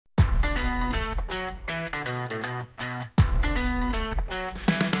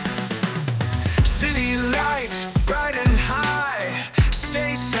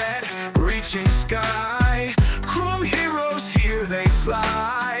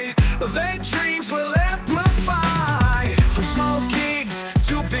Event dreams will amplify. From small gigs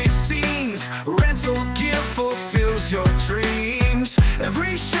to big scenes, rental gear fulfills your dreams.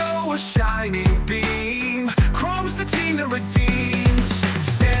 Every show a shining beam. CHROM's the team that redeems.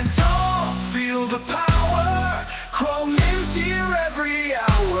 Stand tall, feel the power. CHROM is here every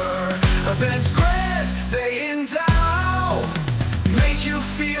hour. Events grand, they endow, make you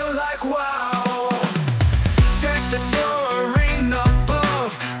feel like wow. Tech that's soaring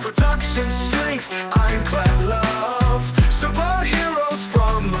above, production strength, ironclad love. Superheroes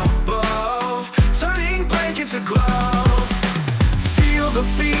from above, turning blank into glove. Feel the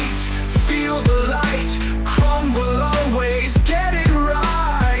beat, feel the light. CHROM will always get it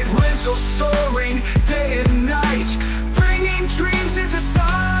right. Rental soaring day and night, bringing dreams into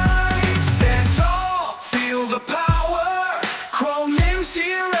sight. Stand tall, feel the power. CHROM is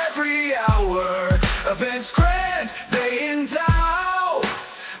here every hour. Events grand, they endow,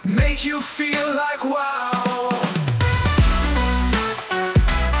 make you feel like wow.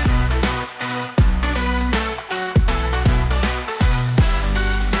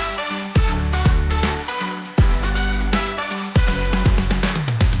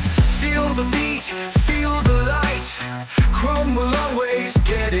 Feel the beat, feel the light. CHROM will always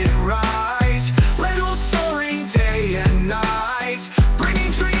get it right.